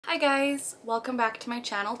Hi guys, welcome back to my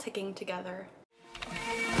channel, Ticking Together.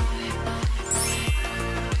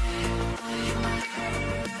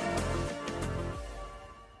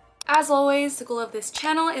 As always, the goal of this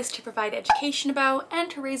channel is to provide education about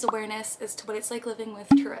and to raise awareness as to what it's like living with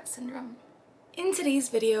Tourette syndrome. In today's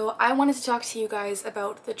video, I wanted to talk to you guys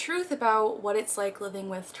about the truth about what it's like living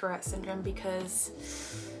with Tourette syndrome, because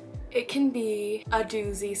it can be a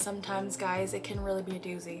doozy sometimes, guys. It can really be a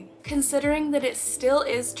doozy. Considering that it still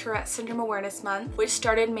is Tourette Syndrome Awareness Month, which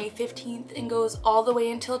started May 15th and goes all the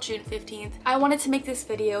way until June 15th, I wanted to make this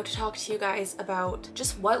video to talk to you guys about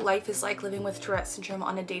just what life is like living with Tourette syndrome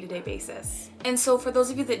on a day-to-day basis. And so for those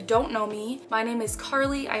of you that don't know me, my name is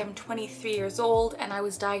Carly. I am 23 years old and I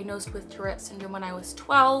was diagnosed with Tourette syndrome when I was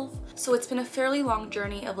 12. So it's been a fairly long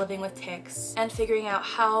journey of living with tics and figuring out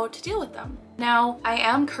how to deal with them. Now, I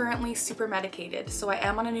am currently super medicated, so I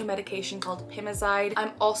am on a new medication called Pimozide.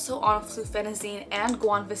 I'm also on flufenazine and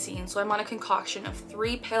guanfacine, so I'm on a concoction of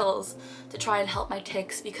 3 pills to try and help my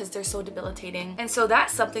tics because they're so debilitating. And so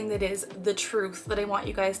that's something that is the truth that I want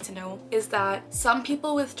you guys to know, is that some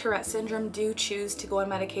people with Tourette syndrome do choose to go on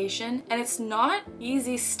medication, and it's not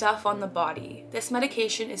easy stuff on the body. This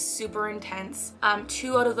medication is super intense.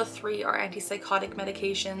 2 out of the 3 are antipsychotic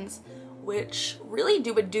medications, which really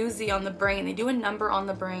do a doozy on the brain. They do a number on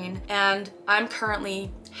the brain, and I'm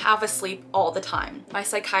currently half asleep all the time. My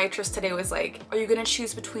psychiatrist today was like, are you gonna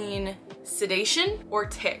choose between sedation or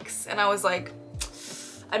tics? And I was like,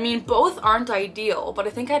 I mean, both aren't ideal, but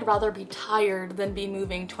I think I'd rather be tired than be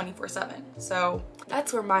moving 24/7. So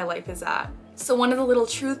that's where my life is at. So one of the little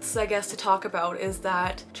truths, I guess, to talk about is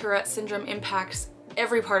that Tourette syndrome impacts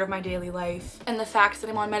every part of my daily life, and the fact that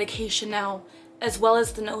I'm on medication now, as well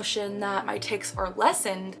as the notion that my tics are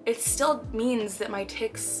lessened, it still means that my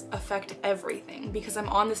tics affect everything because I'm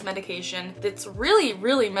on this medication that's really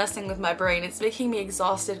messing with my brain. It's making me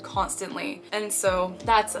exhausted constantly. And so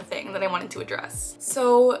that's a thing that I wanted to address.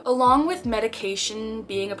 So along with medication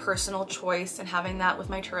being a personal choice and having that with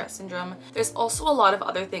my Tourette syndrome, there's also a lot of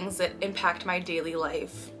other things that impact my daily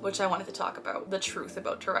life, which I wanted to talk about, the truth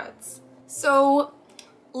about Tourette's. So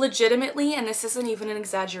legitimately, and this isn't even an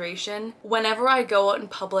exaggeration, whenever I go out in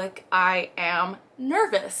public, I am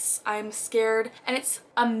nervous. I'm scared, and it's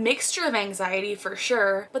a mixture of anxiety for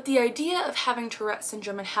sure, but the idea of having Tourette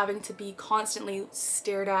syndrome and having to be constantly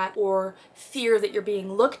stared at or fear that you're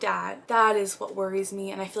being looked at, that is what worries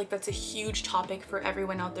me, and I feel like that's a huge topic for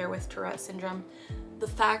everyone out there with Tourette syndrome. The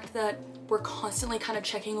fact that we're constantly kind of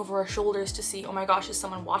checking over our shoulders to see, oh my gosh, is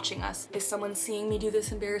someone watching us? Is someone seeing me do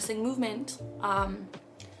this embarrassing movement?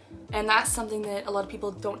 And that's something that a lot of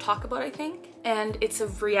people don't talk about, I think. And it's a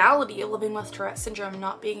reality of living with Tourette syndrome,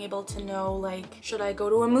 not being able to know, like, should I go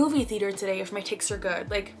to a movie theater today if my tics are good?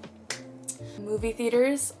 Like, movie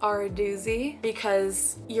theaters are a doozy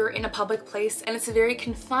because you're in a public place and it's a very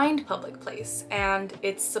confined public place and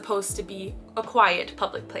it's supposed to be a quiet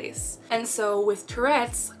public place. And so with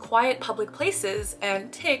Tourette's, quiet public places and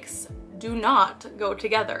tics do not go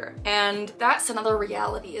together. And that's another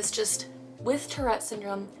reality, is just with Tourette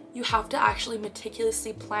syndrome, you have to actually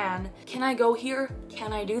meticulously plan, can I go here?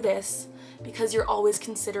 Can I do this? Because you're always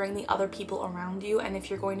considering the other people around you and if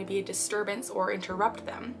you're going to be a disturbance or interrupt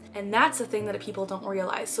them. And that's the thing that people don't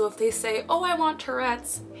realize. So if they say, oh, I want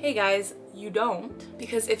Tourette's, hey guys, you don't.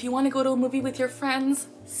 Because if you want to go to a movie with your friends,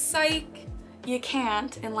 psych, you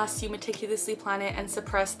can't unless you meticulously plan it and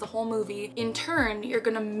suppress the whole movie. In turn, you're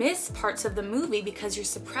gonna miss parts of the movie because you're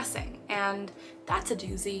suppressing, and that's a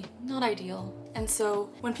doozy, not ideal. And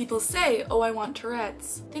so when people say, oh, I want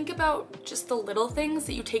Tourette's, think about just the little things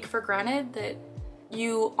that you take for granted that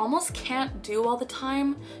you almost can't do all the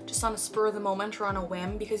time just on a spur of the moment or on a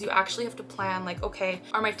whim, because you actually have to plan, like, okay,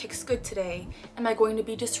 are my tics good today? Am I going to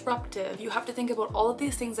be disruptive? You have to think about all of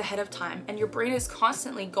these things ahead of time, and your brain is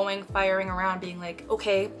constantly firing around being like,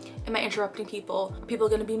 okay, am I interrupting people? Are people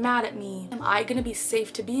gonna be mad at me? Am I gonna be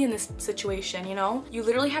safe to be in this situation, you know? You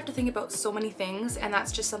literally have to think about so many things, and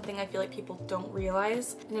that's just something I feel like people don't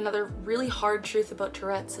realize. And another really hard truth about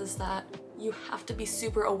Tourette's is that you have to be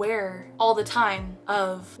super aware all the time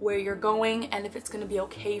of where you're going and if it's going to be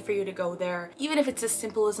okay for you to go there, even if it's as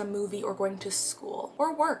simple as a movie or going to school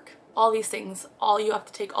or work. All these things, you have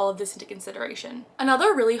to take all of this into consideration.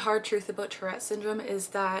 Another really hard truth about Tourette syndrome is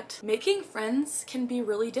that making friends can be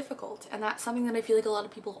really difficult, and that's something that I feel like a lot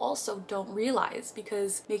of people also don't realize,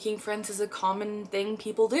 because making friends is a common thing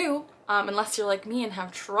people do, unless you're like me and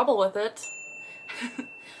have trouble with it.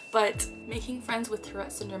 But making friends with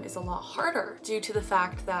Tourette syndrome is a lot harder due to the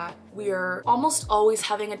fact that we are almost always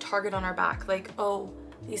having a target on our back, like, oh,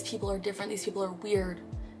 these people are different, these people are weird,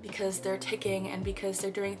 because they're ticking and because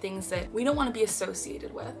they're doing things that we don't want to be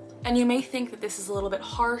associated with. And you may think that this is a little bit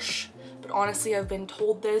harsh, but honestly, I've been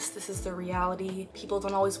told this is the reality. People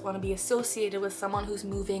don't always want to be associated with someone who's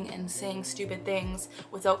moving and saying stupid things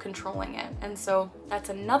without controlling it. And so that's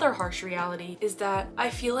another harsh reality, is that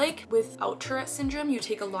I feel like without Tourette syndrome, you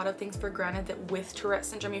take a lot of things for granted that with Tourette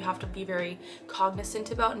syndrome, you have to be very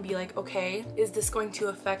cognizant about and be like, okay, is this going to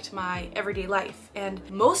affect my everyday life? And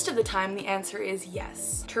most of the time, the answer is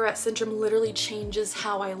yes. Tourette syndrome literally changes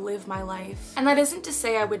how I live my life. And that isn't to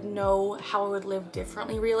say I would know how I would live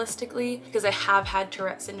differently realistically, because I have had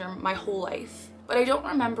Tourette syndrome my whole life. But I don't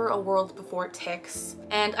remember a world before tics.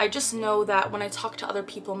 And I just know that when I talk to other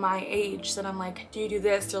people my age, that I'm like, do you do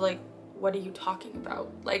this? They're like, what are you talking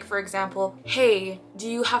about? Like, for example, hey, do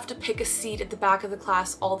you have to pick a seat at the back of the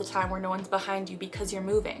class all the time where no one's behind you because you're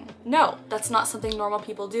moving? No, that's not something normal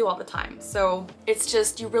people do all the time. So it's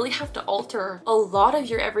just, you really have to alter a lot of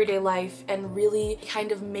your everyday life and really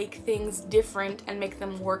kind of make things different and make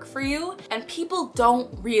them work for you. And people don't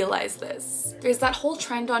realize this. There's that whole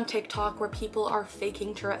trend on TikTok where people are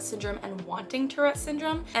faking Tourette syndrome and wanting Tourette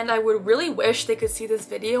syndrome. And I would really wish they could see this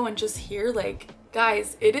video and just hear like,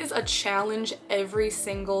 guys, it is a challenge every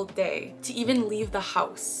single day to even leave the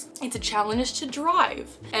house. It's a challenge to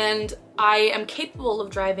drive. And I am capable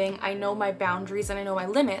of driving. I know my boundaries and I know my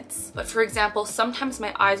limits. But for example, sometimes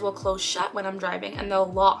my eyes will close shut when I'm driving and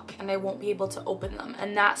they'll lock and I won't be able to open them.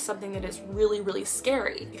 And that's something that is really, really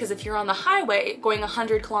scary. Because if you're on the highway going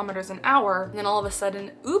 100 kilometers an hour, and then all of a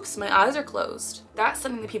sudden, oops, my eyes are closed. That's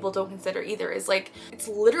something that people don't consider either, is like, it's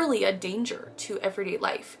literally a danger to everyday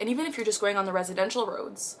life. And even if you're just going on the residential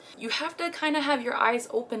roads, you have to kind of have your eyes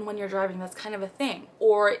open when you're driving. That's kind of a thing.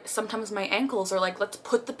 Or sometimes my ankles are like, let's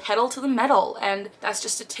put the pedal to the metal, and that's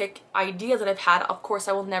just a tic idea that I've had. Of course,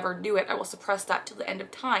 I will never do it. I will suppress that till the end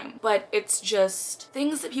of time. But it's just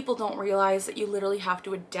things that people don't realize that you literally have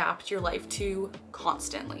to adapt your life to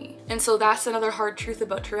constantly. And so that's another hard truth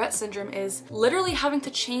about Tourette syndrome, is literally having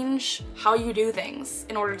to change how you do things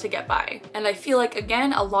in order to get by. And I feel like,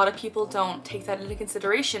 again, a lot of people don't take that into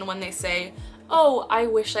consideration when they say, oh, I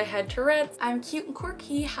wish I had Tourette's. I'm cute and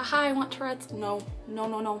quirky. Haha, I want Tourette's. No, no,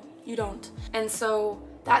 no, no, you don't. And so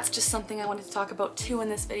that's just something I wanted to talk about too in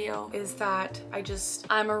this video, is that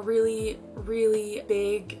I'm a really, really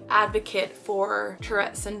big advocate for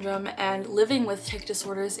Tourette syndrome and living with tic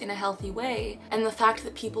disorders in a healthy way. And the fact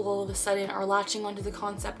that people all of a sudden are latching onto the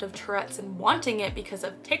concept of Tourette's and wanting it because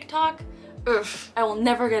of TikTok, ugh, I will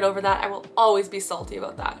never get over that. I will always be salty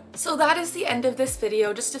about that. So that is the end of this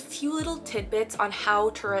video. Just a few little tidbits on how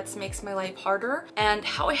Tourette's makes my life harder and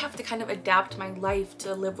how I have to kind of adapt my life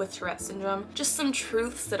to live with Tourette syndrome. Just some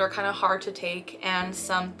truths that are kind of hard to take and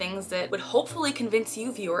some things that would hopefully convince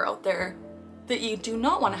you, viewer out there, that you do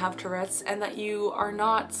not want to have Tourette's and that you are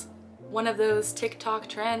not one of those TikTok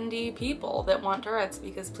trendy people that want Tourette's,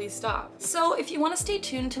 because please stop. So if you want to stay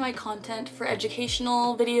tuned to my content for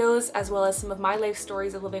educational videos as well as some of my life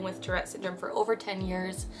stories of living with Tourette syndrome for over 10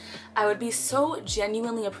 years, I would be so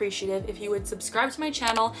genuinely appreciative if you would subscribe to my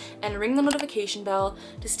channel and ring the notification bell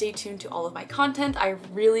to stay tuned to all of my content. I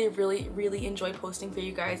really, really, really enjoy posting for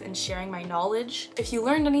you guys and sharing my knowledge. If you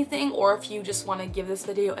learned anything, or if you just want to give this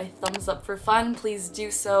video a thumbs up for fun, please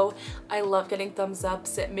do so. I love getting thumbs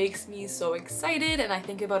ups. It makes me so excited and I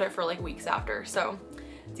think about it for like weeks after. So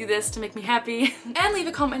do this to make me happy. And leave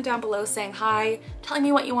a comment down below saying hi, telling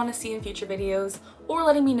me what you want to see in future videos, or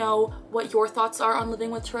letting me know what your thoughts are on living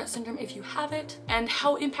with Tourette syndrome if you have it, and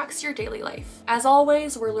how it impacts your daily life. As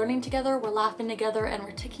always, we're learning together, we're laughing together, and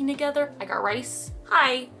we're ticking together. I got rice.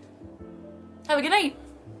 Hi. Have a good night.